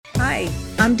Hi,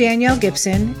 I'm Danielle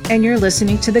Gibson, and you're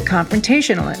listening to The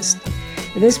Confrontationalist.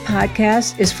 This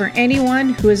podcast is for anyone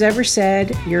who has ever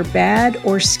said you're bad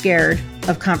or scared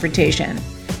of confrontation.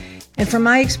 And from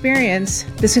my experience,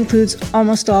 this includes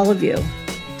almost all of you.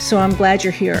 So I'm glad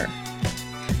you're here.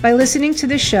 By listening to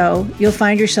this show, you'll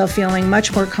find yourself feeling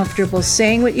much more comfortable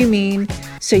saying what you mean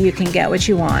so you can get what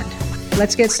you want.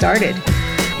 Let's get started.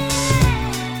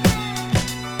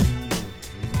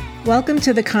 Welcome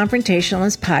to the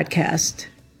Confrontationalist podcast.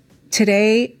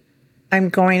 Today, I'm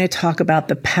going to talk about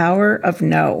the power of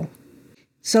no.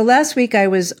 So last week I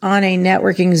was on a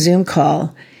networking Zoom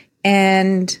call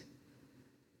and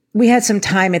we had some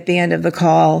time at the end of the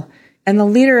call, and the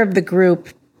leader of the group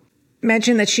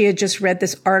mentioned that she had just read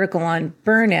this article on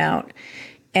burnout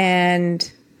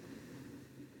and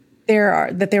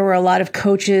there were a lot of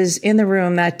coaches in the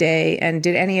room that day. And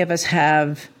did any of us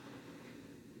have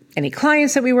any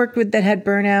clients that we worked with that had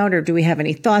burnout, or do we have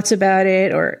any thoughts about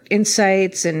it or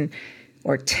insights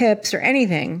or tips or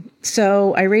anything?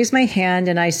 So I raised my hand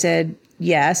and I said,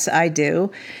 yes, I do.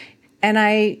 And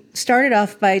I started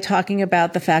off by talking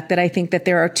about the fact that I think that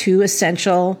there are two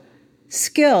essential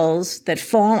skills that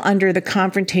fall under the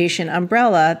confrontation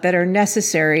umbrella that are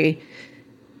necessary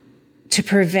to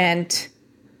prevent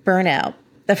burnout.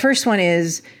 The first one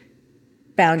is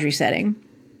boundary setting.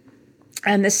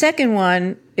 And the second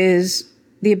one is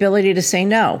the ability to say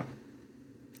no.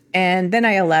 And then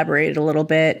I elaborated a little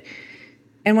bit.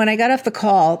 And when I got off the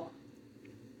call,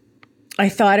 I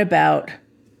thought about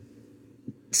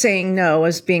saying no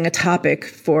as being a topic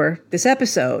for this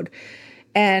episode.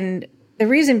 And the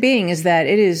reason being is that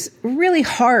it is really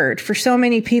hard for so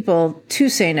many people to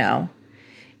say no.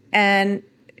 And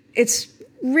it's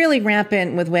really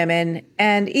rampant with women.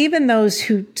 And even those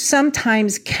who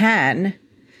sometimes can,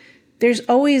 there's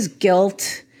always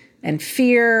guilt and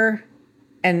fear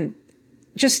and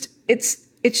just, it's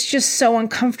just so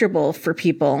uncomfortable for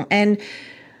people. And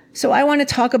so I want to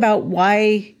talk about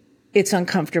why it's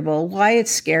uncomfortable, why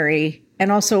it's scary,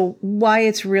 and also why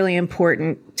it's really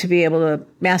important to be able to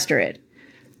master it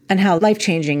and how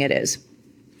life-changing it is.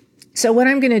 So what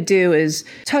I'm going to do is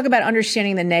talk about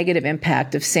understanding the negative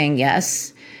impact of saying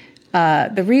yes,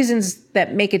 the reasons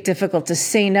that make it difficult to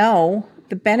say no,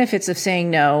 the benefits of saying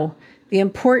no, the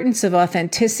importance of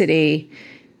authenticity,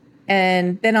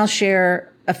 and then I'll share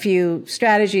a few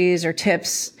strategies or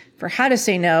tips for how to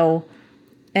say no.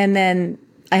 And then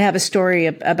I have a story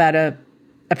about a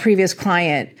previous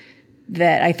client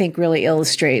that I think really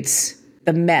illustrates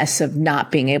the mess of not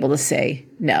being able to say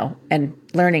no and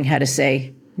learning how to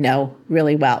say no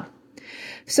really well.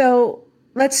 So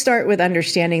let's start with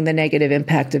understanding the negative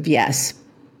impact of yes.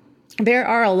 There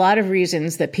are a lot of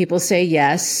reasons that people say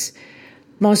yes,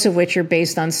 most of which are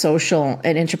based on social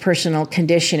and interpersonal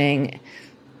conditioning.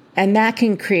 And that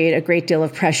can create a great deal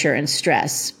of pressure and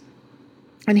stress.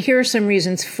 And here are some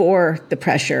reasons for the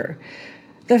pressure.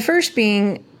 The first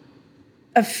being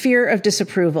a fear of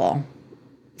disapproval.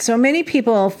 So many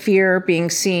people fear being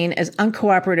seen as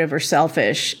uncooperative or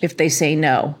selfish if they say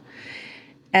no.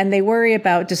 And they worry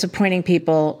about disappointing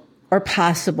people or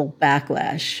possible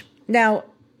backlash. Now,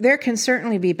 there can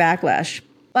certainly be backlash,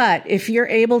 but if you're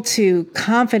able to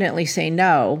confidently say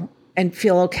no and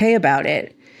feel okay about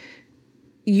it,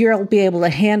 you'll be able to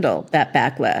handle that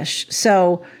backlash.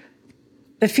 So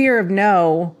the fear of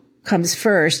no comes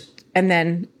first, and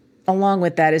then along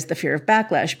with that is the fear of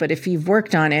backlash. But if you've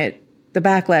worked on it, the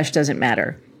backlash doesn't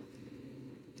matter.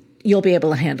 You'll be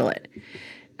able to handle it.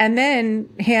 And then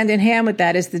hand in hand with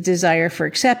that is the desire for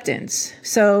acceptance.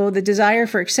 So the desire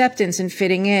for acceptance and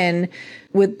fitting in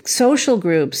with social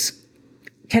groups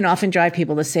can often drive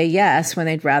people to say yes when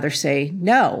they'd rather say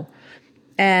no.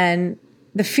 And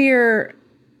the fear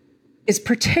is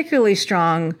particularly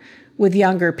strong with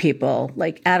younger people,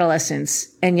 like adolescents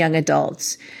and young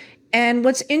adults. And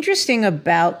what's interesting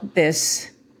about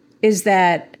this is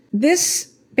that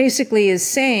this basically is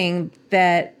saying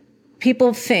that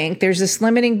people think there's this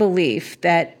limiting belief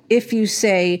that if you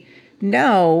say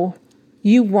no,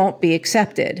 you won't be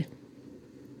accepted.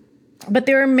 But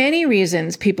there are many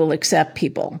reasons people accept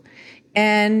people.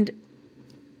 And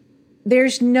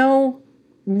there's no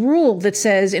rule that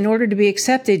says in order to be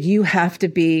accepted, you have to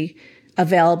be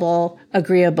available,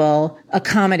 agreeable,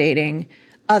 accommodating.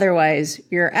 Otherwise,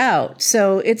 you're out.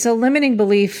 So it's a limiting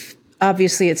belief.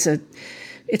 Obviously, it's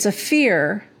a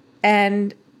fear.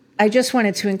 And I just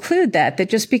wanted to include that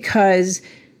just because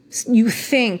you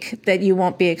think that you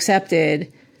won't be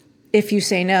accepted if you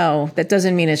say no, that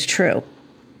doesn't mean it's true.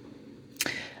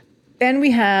 Then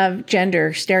we have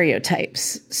gender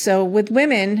stereotypes. So with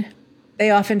women, They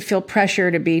often feel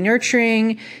pressure to be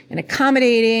nurturing and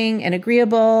accommodating and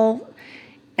agreeable.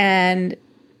 And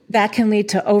that can lead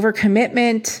to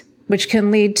overcommitment, which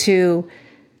can lead to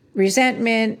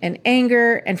resentment and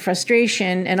anger and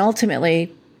frustration. And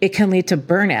ultimately, it can lead to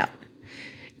burnout.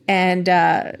 And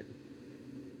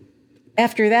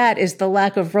after that is the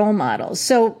lack of role models.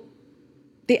 So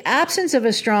the absence of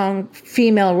a strong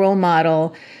female role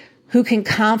model who can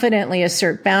confidently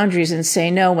assert boundaries and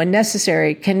say no when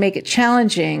necessary can make it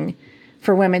challenging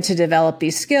for women to develop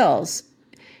these skills.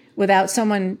 Without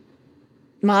someone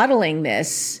modeling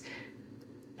this,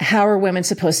 how are women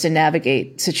supposed to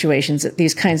navigate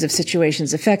these kinds of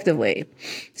situations effectively?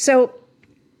 So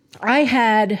I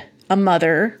had a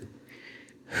mother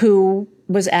who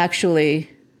was actually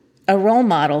a role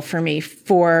model for me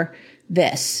for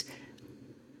this.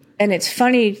 And it's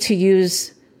funny to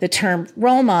use the term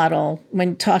role model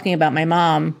when talking about my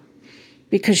mom,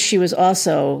 because she was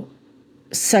also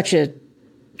such a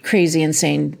crazy,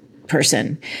 insane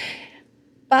person.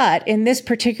 But in this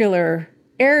particular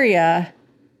area,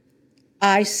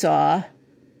 I saw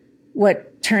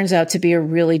what turns out to be a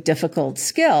really difficult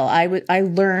skill. I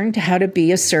learned how to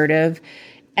be assertive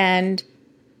and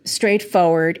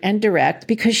straightforward and direct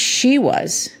because she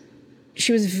was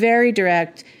very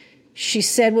direct. She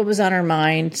said what was on her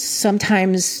mind,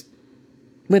 sometimes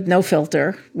with no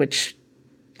filter, which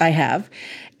I have.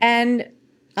 And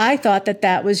I thought that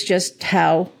that was just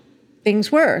how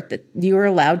things were, that you were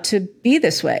allowed to be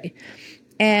this way.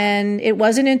 And it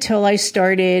wasn't until I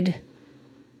started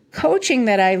coaching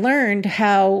that I learned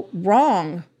how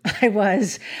wrong I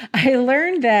was. I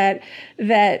learned that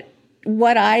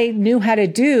what I knew how to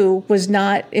do was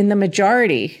not in the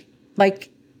majority. Like,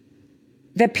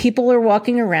 that people are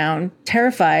walking around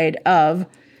terrified of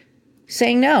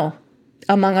saying no,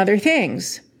 among other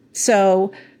things.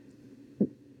 So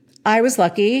I was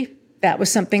lucky. That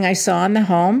was something I saw in the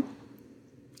home.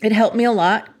 It helped me a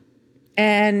lot.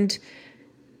 And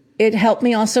it helped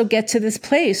me also get to this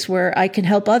place where I can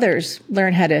help others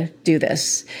learn how to do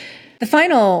this. The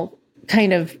final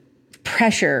kind of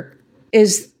pressure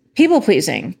is people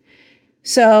pleasing.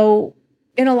 So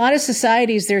in a lot of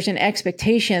societies, there's an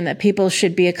expectation that people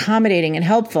should be accommodating and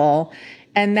helpful,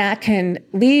 and that can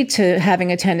lead to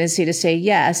having a tendency to say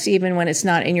yes, even when it's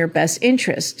not in your best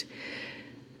interest.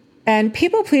 And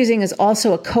people pleasing is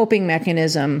also a coping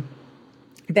mechanism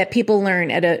that people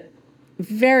learn at a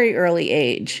very early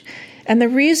age. And the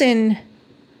reason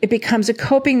it becomes a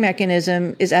coping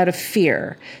mechanism is out of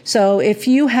fear. So if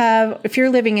you're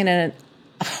living in a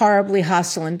horribly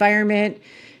hostile environment,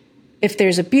 if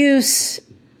there's abuse,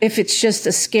 if it's just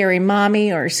a scary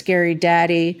mommy or a scary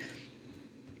daddy,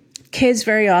 kids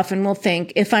very often will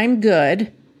think, if I'm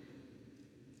good,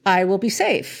 I will be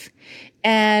safe.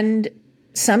 And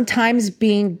sometimes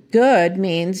being good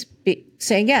means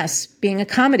saying yes, being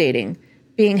accommodating,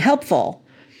 being helpful.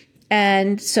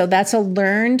 And so that's a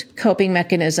learned coping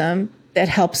mechanism that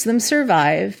helps them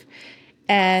survive,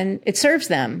 and it serves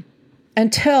them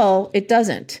until it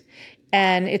doesn't.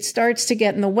 And it starts to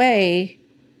get in the way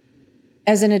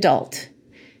as an adult,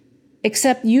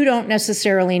 except you don't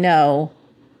necessarily know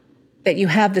that you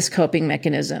have this coping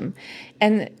mechanism.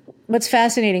 And what's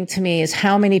fascinating to me is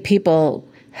how many people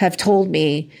have told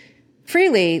me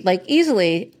freely, like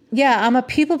easily, yeah, I'm a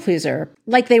people pleaser,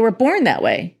 like they were born that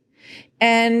way.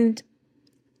 And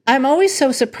I'm always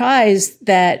so surprised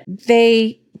that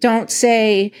they don't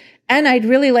say, and I'd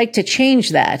really like to change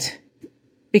that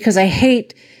because I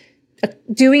hate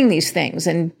doing these things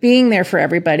and being there for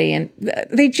everybody. And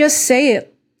they just say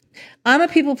it. I'm a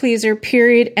people pleaser,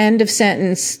 period, end of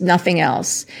sentence, nothing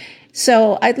else.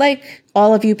 So I'd like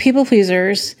all of you people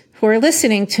pleasers who are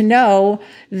listening to know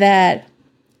that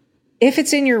if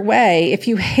it's in your way, if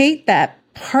you hate that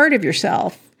part of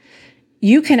yourself,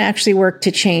 you can actually work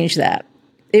to change that.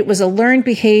 It was a learned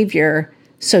behavior,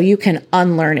 so you can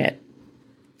unlearn it.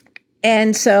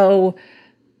 And so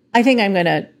I think I'm going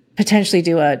to potentially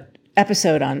do an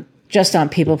episode on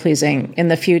people pleasing in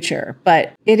the future,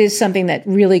 but it is something that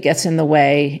really gets in the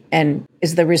way and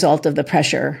is the result of the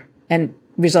pressure and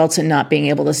results in not being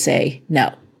able to say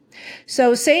no.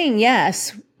 So saying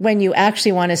yes when you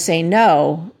actually want to say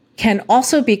no can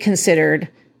also be considered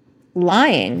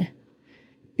lying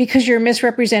because you're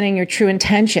misrepresenting your true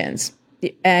intentions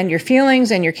and your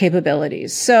feelings and your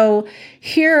capabilities. So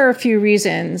here are a few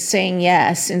reasons saying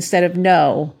yes instead of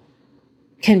no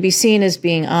can be seen as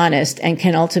being honest and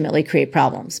can ultimately create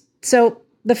problems. So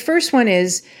the first one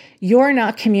is you're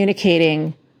not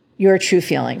communicating your true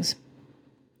feelings.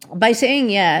 By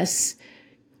saying yes,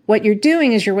 what you're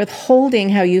doing is you're withholding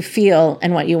how you feel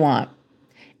and what you want.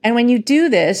 And when you do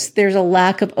this, there's a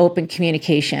lack of open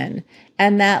communication.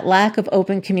 And that lack of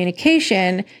open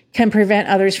communication can prevent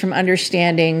others from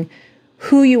understanding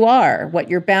who you are, what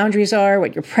your boundaries are,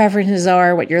 what your preferences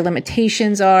are, what your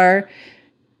limitations are.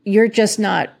 You're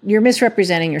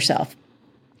misrepresenting yourself.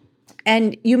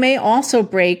 And you may also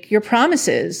break your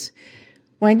promises.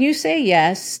 When you say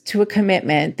yes to a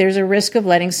commitment, there's a risk of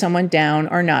letting someone down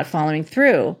or not following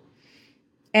through.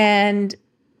 And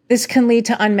this can lead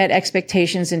to unmet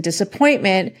expectations and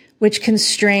disappointment, which can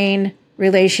strain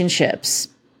relationships.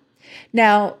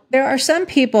 Now, there are some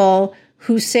people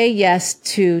who say yes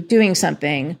to doing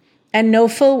something and know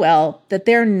full well that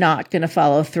they're not going to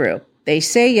follow through. They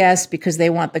say yes because they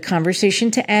want the conversation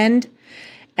to end,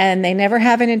 and they never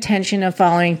have an intention of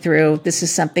following through. This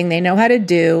is something they know how to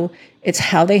do. It's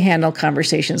how they handle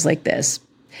conversations like this.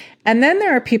 And then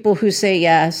there are people who say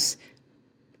yes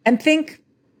and think,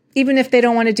 even if they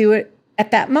don't want to do it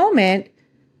at that moment,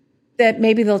 that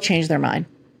maybe they'll change their mind.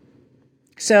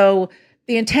 So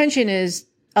the intention is,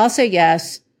 I'll say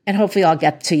yes, and hopefully I'll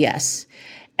get to yes.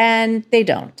 And they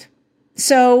don't.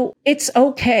 So it's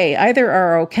okay. Either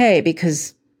are okay,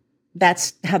 because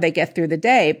that's how they get through the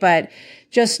day. But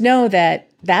just know that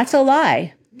that's a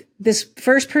lie. This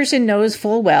first person knows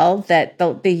full well that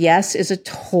the yes is a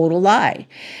total lie.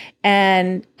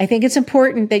 And I think it's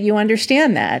important that you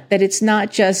understand that it's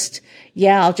not just,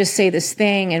 yeah, I'll just say this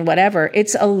thing and whatever.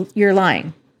 You're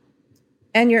lying.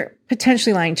 And you're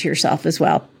potentially lying to yourself as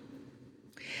well.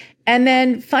 And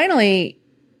then finally,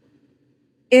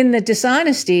 in the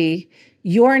dishonesty,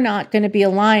 you're not going to be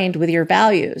aligned with your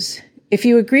values. If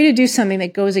you agree to do something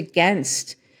that goes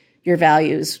against your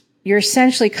values, you're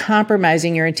essentially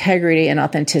compromising your integrity and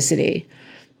authenticity.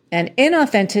 And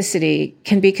inauthenticity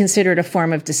can be considered a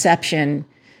form of deception,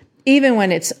 even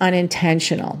when it's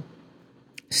unintentional.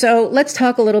 So let's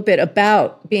talk a little bit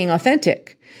about being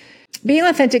authentic. Being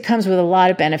authentic comes with a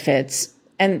lot of benefits,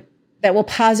 and that will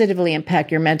positively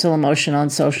impact your mental, emotional,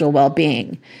 and social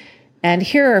well-being. And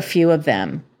here are a few of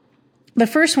them. The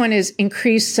first one is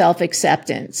increased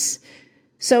self-acceptance.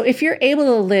 So if you're able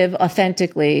to live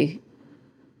authentically,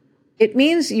 it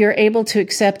means you're able to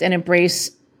accept and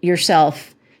embrace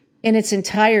yourself in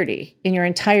your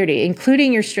entirety,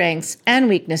 including your strengths and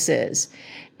weaknesses.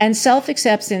 And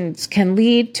self-acceptance can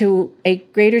lead to a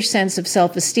greater sense of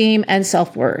self-esteem and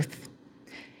self-worth.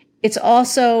 It's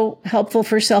also helpful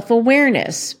for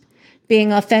self-awareness.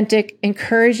 Being authentic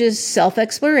encourages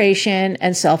self-exploration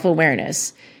and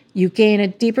self-awareness. You gain a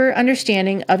deeper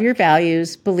understanding of your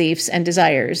values, beliefs, and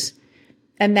desires,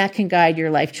 and that can guide your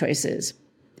life choices.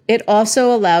 It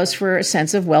also allows for a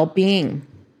sense of well-being.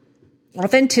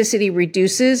 Authenticity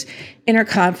reduces inner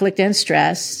conflict and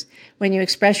stress. When you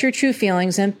express your true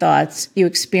feelings and thoughts, you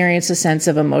experience a sense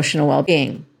of emotional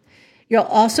well-being. You'll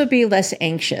also be less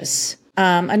anxious.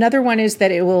 Another one is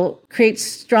that it will create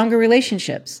stronger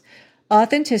relationships.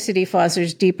 Authenticity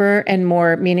fosters deeper and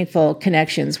more meaningful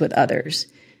connections with others.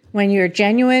 When you're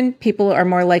genuine, people are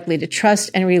more likely to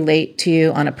trust and relate to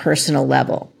you on a personal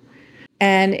level.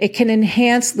 And it can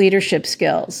enhance leadership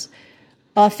skills.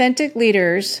 Authentic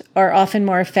leaders are often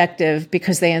more effective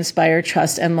because they inspire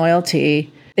trust and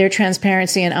loyalty. Their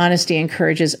transparency and honesty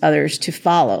encourages others to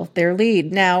follow their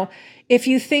lead. Now, if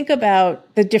you think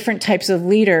about the different types of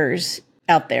leaders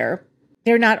out there,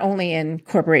 they're not only in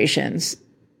corporations.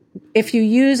 If you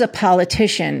use a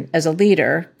politician as a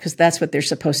leader, because that's what they're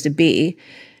supposed to be,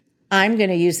 I'm going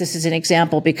to use this as an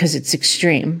example because it's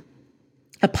extreme.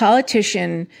 A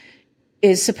politician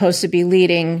is supposed to be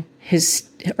leading his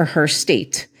or her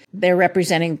state. They're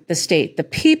representing the state, the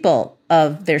people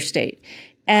of their state.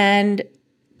 And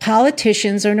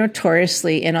politicians are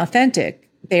notoriously inauthentic.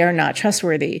 They are not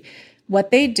trustworthy.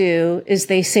 What they do is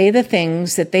they say the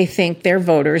things that they think their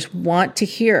voters want to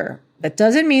hear. That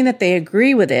doesn't mean that they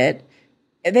agree with it.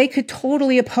 They could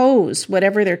totally oppose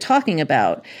whatever they're talking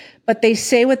about, but they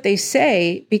say what they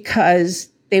say because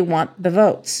they want the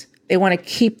votes. They want to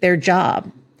keep their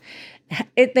job.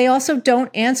 They also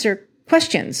don't answer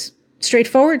questions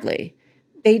straightforwardly.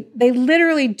 They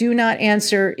literally do not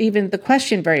answer even the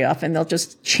question very often. They'll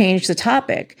just change the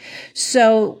topic.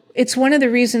 So it's one of the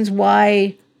reasons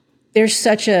why there's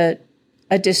such a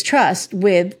distrust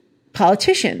with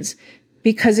politicians,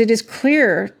 because it is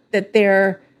clear that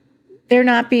they're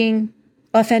not being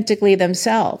authentically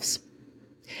themselves.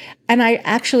 And I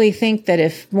actually think that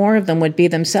if more of them would be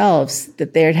themselves,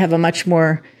 that they'd have a much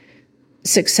more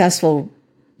successful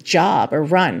job or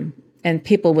run, and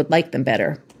people would like them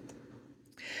better.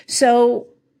 So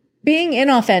being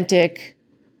inauthentic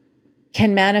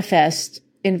can manifest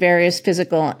in various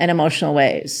physical and emotional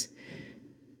ways.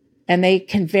 and they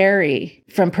can vary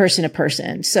from person to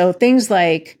person. So things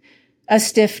like a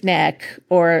stiff neck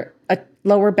or a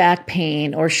lower back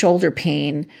pain or shoulder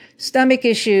pain, stomach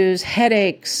issues,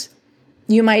 headaches.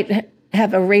 You might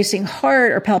have a racing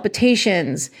heart or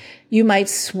palpitations. You might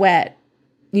sweat.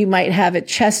 You might have a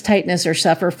chest tightness or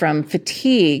suffer from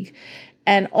fatigue.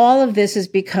 And all of this is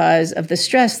because of the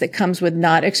stress that comes with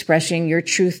not expressing your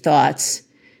true thoughts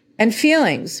and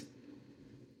feelings.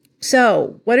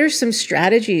 So, what are some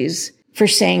strategies for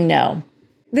saying no?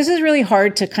 This is really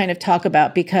hard to kind of talk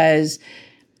about because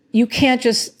you can't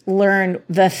just learn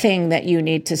the thing that you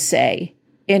need to say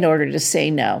in order to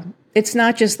say no. It's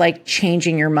not just like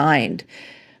changing your mind.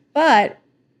 But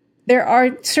there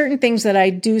are certain things that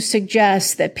I do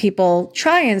suggest that people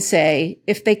try and say,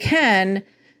 if they can,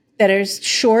 that are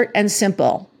short and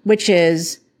simple, which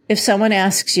is if someone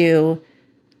asks you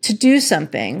to do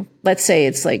something, let's say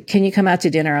it's like, can you come out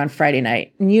to dinner on Friday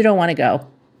night? And you don't want to go.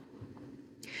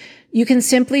 You can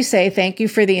simply say, thank you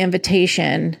for the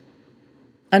invitation.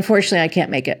 Unfortunately, I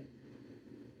can't make it.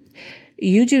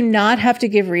 You do not have to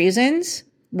give reasons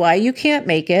why you can't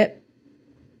make it.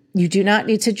 You do not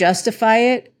need to justify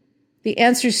it. The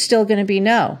answer is still going to be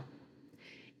no.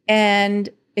 And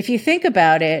if you think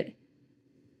about it,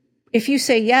 if you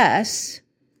say yes,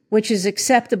 which is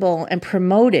acceptable and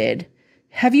promoted,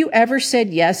 have you ever said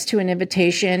yes to an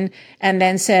invitation and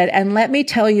then said, and let me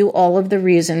tell you all of the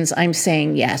reasons I'm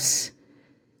saying yes?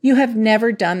 You have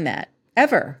never done that,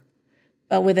 ever.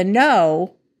 But with a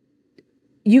no,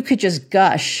 you could just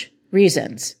gush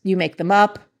reasons. You make them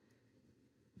up.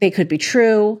 They could be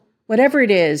true. Whatever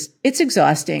it is, it's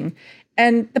exhausting.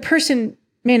 And the person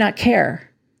may not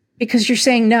care because you're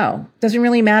saying no. Doesn't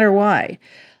really matter why.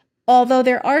 Although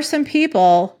there are some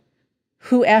people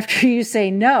who, after you say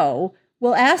no,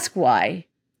 will ask why,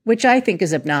 which I think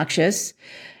is obnoxious.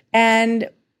 And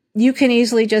you can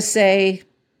easily just say,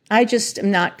 I just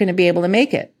am not going to be able to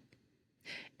make it.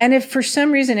 And if for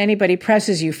some reason anybody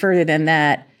presses you further than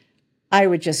that, I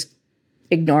would just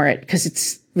ignore it because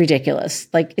it's ridiculous.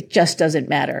 Like, it just doesn't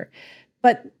matter.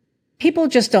 But people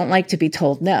just don't like to be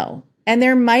told no. And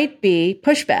there might be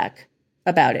pushback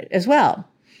about it as well.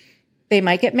 They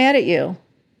might get mad at you.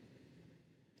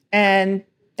 And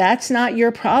that's not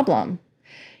your problem.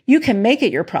 You can make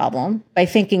it your problem by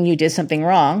thinking you did something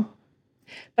wrong.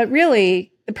 But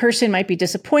really, the person might be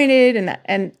disappointed.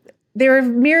 And there are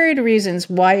myriad reasons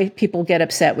why people get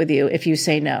upset with you if you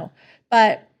say no.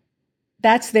 But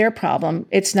that's their problem.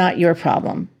 It's not your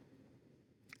problem.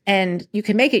 And you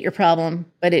can make it your problem,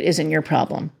 but it isn't your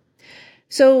problem.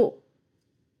 So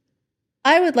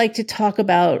I would like to talk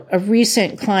about a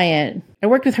recent client. I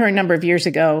worked with her a number of years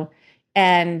ago,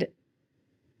 and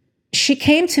she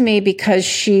came to me because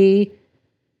she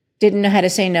didn't know how to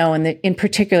say no in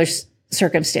particular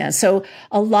circumstance. So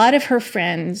a lot of her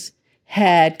friends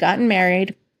had gotten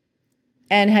married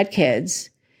and had kids,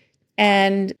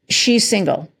 and she's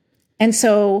single. And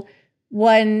so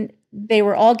when they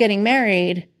were all getting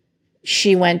married,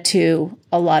 she went to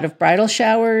a lot of bridal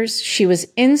showers. She was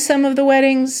in some of the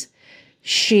weddings.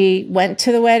 She went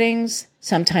to the weddings,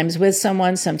 sometimes with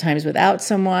someone, sometimes without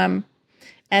someone.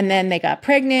 And then they got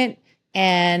pregnant,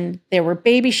 and there were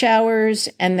baby showers,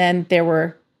 and then there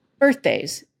were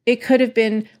birthdays. It could have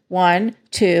been 1,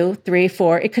 2, 3,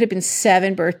 4. It could have been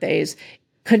 7 birthdays.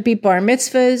 Could be bar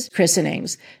mitzvahs,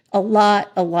 christenings. A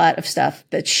lot of stuff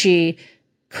that she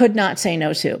could not say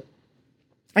no to.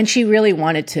 And she really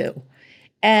wanted to.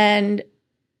 And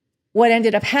what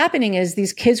ended up happening is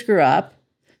these kids grew up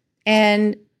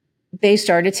and they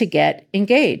started to get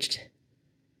engaged,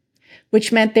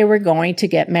 which meant they were going to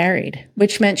get married,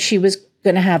 which meant she was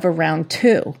going to have a round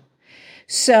 2.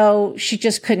 So she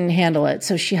just couldn't handle it.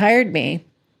 So she hired me.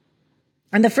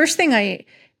 And the first thing I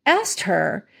asked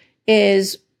her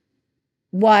is,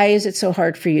 why is it so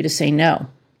hard for you to say no?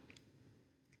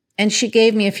 And she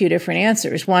gave me a few different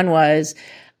answers. One was,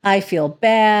 I feel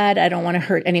bad. I don't want to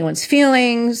hurt anyone's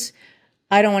feelings.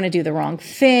 I don't want to do the wrong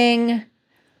thing.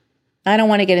 I don't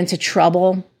want to get into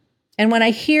trouble. And when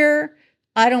I hear,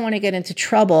 I don't want to get into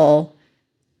trouble,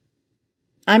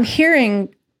 I'm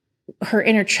hearing her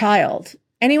inner child.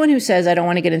 Anyone who says, I don't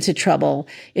want to get into trouble,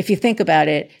 if you think about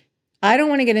it, I don't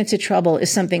want to get into trouble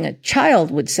is something a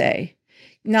child would say,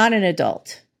 not an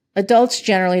adult. Adults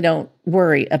generally don't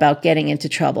worry about getting into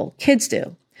trouble. Kids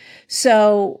do.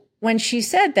 So when she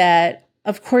said that,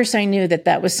 of course, I knew that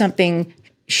that was something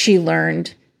she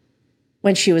learned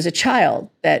when she was a child,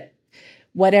 that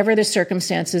whatever the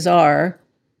circumstances are,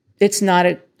 it's not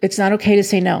okay to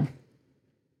say no.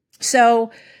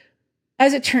 So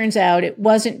as it turns out, it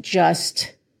wasn't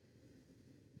just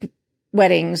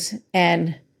weddings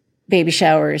and baby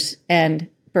showers and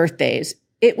birthdays.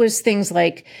 It was things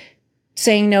like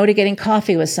saying no to getting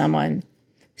coffee with someone,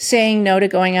 saying no to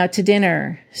going out to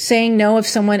dinner, saying no if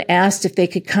someone asked if they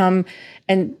could come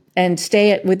and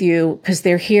stay with you because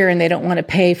they're here and they don't want to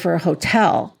pay for a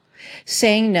hotel,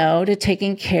 saying no to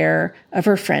taking care of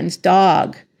her friend's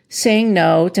dog, saying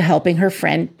no to helping her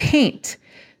friend paint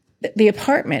the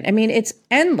apartment. I mean, it's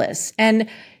endless. And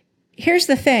here's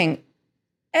the thing.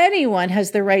 Anyone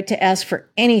has the right to ask for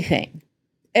anything.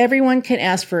 Everyone can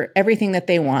ask for everything that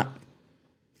they want.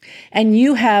 And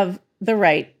you have the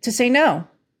right to say no.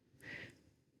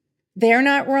 They're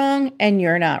not wrong and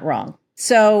you're not wrong.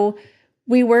 So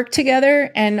we worked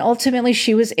together, and ultimately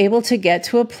she was able to get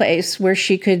to a place where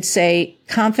she could say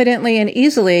confidently and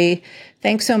easily,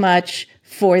 thanks so much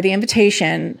for the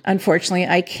invitation. Unfortunately,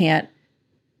 I can't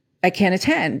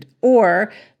attend.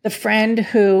 Or the friend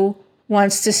who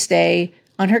wants to stay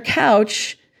on her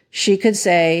couch, she could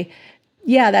say,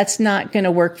 yeah, that's not going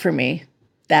to work for me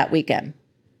that weekend.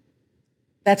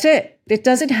 That's it. It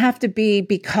doesn't have to be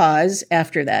because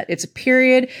after that. It's a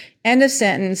period, end of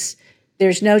sentence.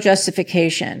 There's no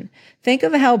justification. Think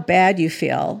of how bad you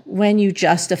feel when you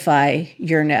justify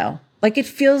your no. Like, it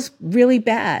feels really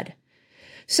bad.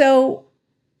 So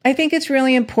I think it's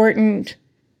really important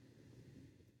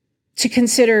to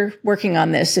consider working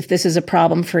on this if this is a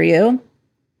problem for you.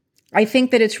 I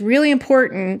think that it's really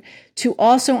important to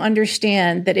also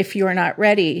understand that if you're not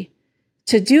ready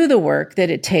to do the work that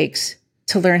it takes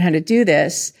to learn how to do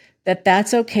this,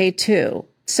 that's okay too.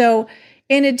 So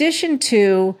in addition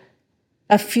to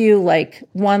a few like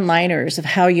one-liners of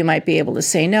how you might be able to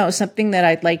say no, something that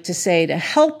I'd like to say to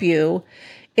help you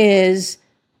is,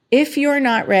 if you're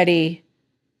not ready,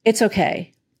 it's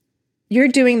okay. You're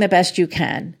doing the best you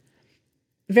can.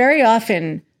 Very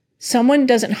often, someone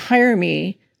doesn't hire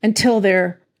me until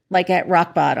they're like at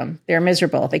rock bottom. They're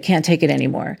miserable. They can't take it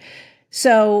anymore.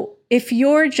 So if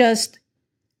you're just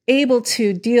able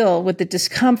to deal with the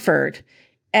discomfort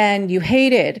and you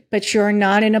hate it, but you're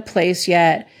not in a place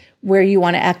yet where you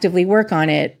want to actively work on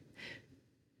it,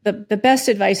 the best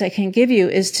advice I can give you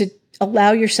is to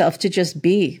allow yourself to just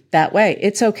be that way.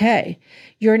 It's okay.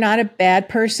 You're not a bad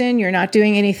person. You're not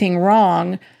doing anything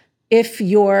wrong if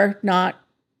you're not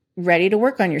ready to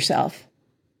work on yourself.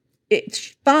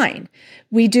 It's fine.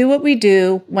 We do what we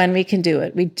do when we can do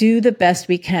it. We do the best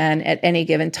we can at any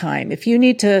given time. If you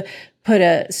need to put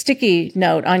a sticky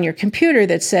note on your computer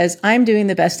that says, I'm doing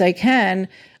the best I can,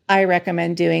 I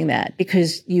recommend doing that,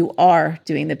 because you are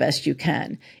doing the best you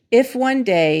can. If one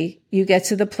day you get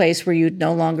to the place where you'd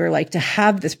no longer like to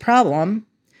have this problem,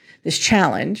 this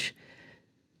challenge,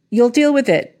 you'll deal with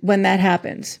it when that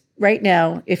happens. Right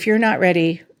now, if you're not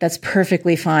ready, that's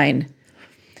perfectly fine.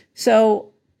 So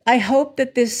I hope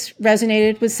that this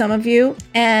resonated with some of you,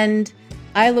 and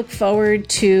I look forward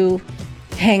to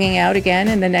hanging out again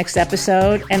in the next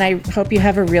episode, and I hope you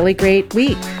have a really great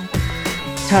week.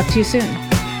 Talk to you soon.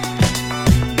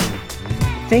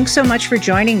 Thanks so much for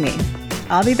joining me.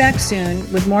 I'll be back soon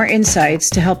with more insights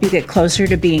to help you get closer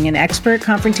to being an expert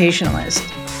confrontationalist.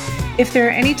 If there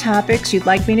are any topics you'd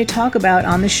like me to talk about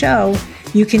on the show,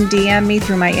 you can DM me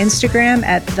through my Instagram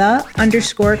at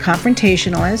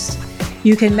 _confrontationalist.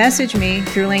 You can message me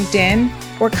through LinkedIn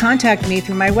or contact me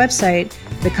through my website,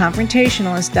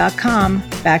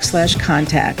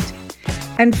 theconfrontationalist.com/contact.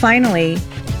 And finally,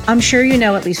 I'm sure you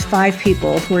know at least 5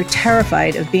 people who are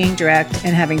terrified of being direct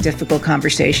and having difficult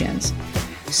conversations.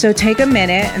 So take a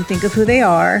minute and think of who they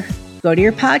are, go to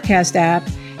your podcast app,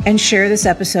 and share this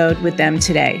episode with them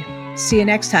today. See you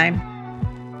next time.